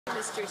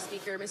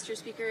Mr.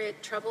 Speaker,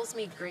 it troubles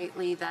me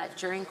greatly that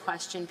during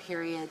question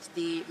period,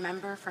 the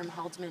member from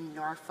Haldimand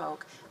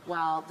Norfolk,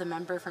 while the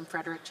member from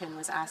Fredericton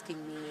was asking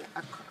me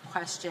a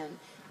question,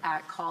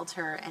 called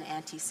her an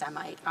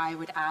anti-Semite. I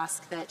would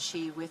ask that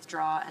she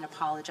withdraw and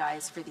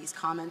apologize for these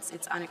comments.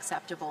 It's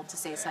unacceptable to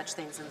say such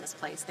things in this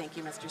place. Thank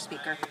you, Mr.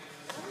 Speaker.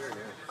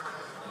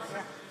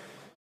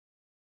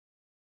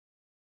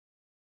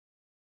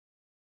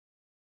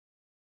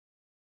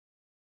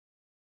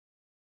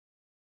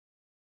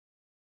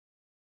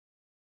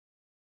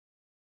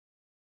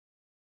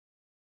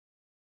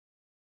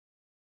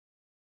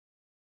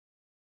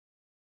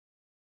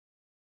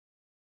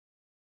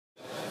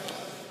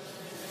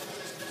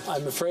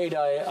 I'm afraid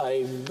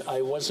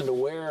I wasn't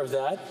aware of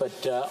that,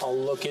 but I'll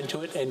look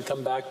into it and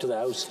come back to the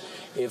House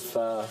if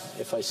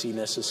I see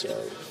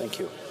necessary. Thank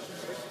you.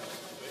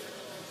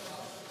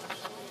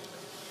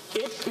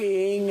 It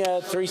being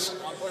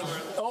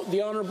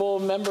the honourable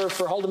member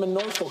for Haldimand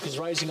Norfolk is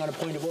rising on a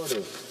point of order.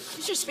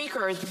 Mr.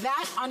 Speaker,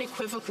 that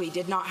unequivocally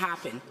did not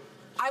happen.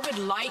 I would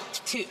like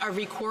to a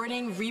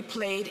recording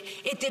replayed.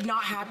 It did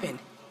not happen.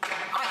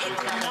 It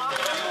did not.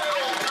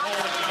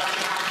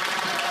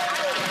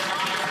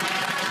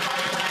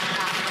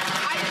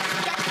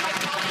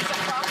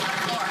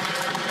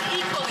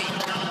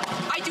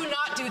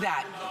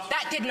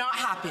 That did not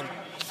happen.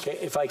 Okay,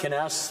 if I can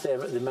ask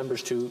the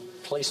members to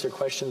place their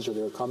questions or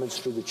their comments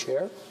through the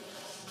chair.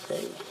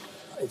 Okay,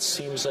 it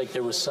seems like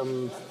there was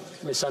some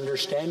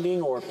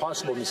misunderstanding or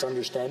possible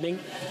misunderstanding.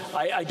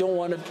 I don't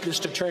want this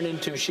to turn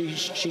into she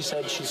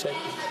said.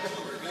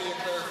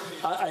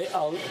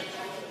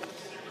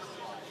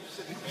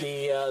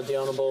 The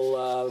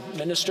honourable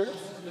minister.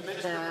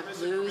 The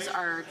blues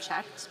are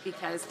checked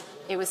because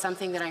it was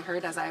something that I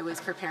heard as I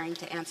was preparing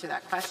to answer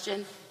that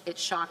question. It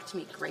shocked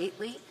me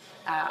greatly.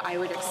 I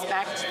would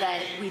expect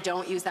that we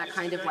don't use that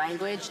kind of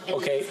language in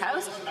this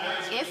House.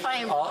 If I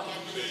am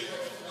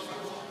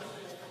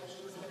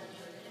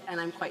and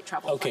I'm quite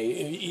troubled. Okay,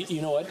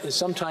 you know what?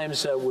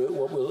 Sometimes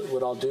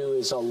what I'll do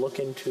is I'll look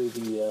into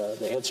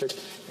the answer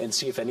and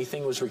see if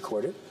anything was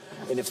recorded.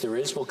 And if there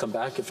is, we'll come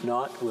back. If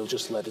not, we'll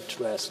just let it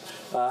rest.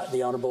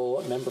 The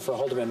honourable member for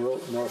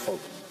Haldimand Norfolk.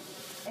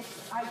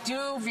 I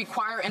do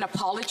require an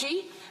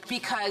apology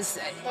because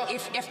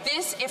if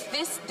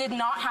this did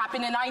not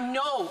happen, and I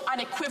know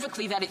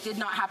unequivocally that it did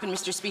not happen,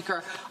 Mr.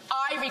 Speaker,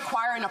 I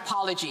require an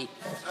apology.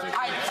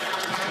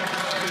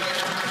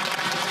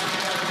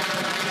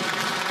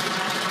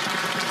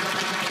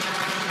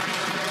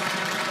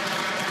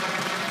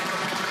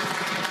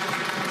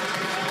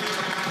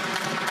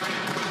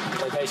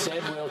 Like I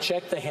said, we'll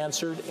check the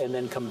Hansard and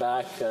then come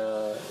back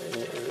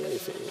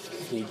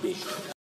if need be.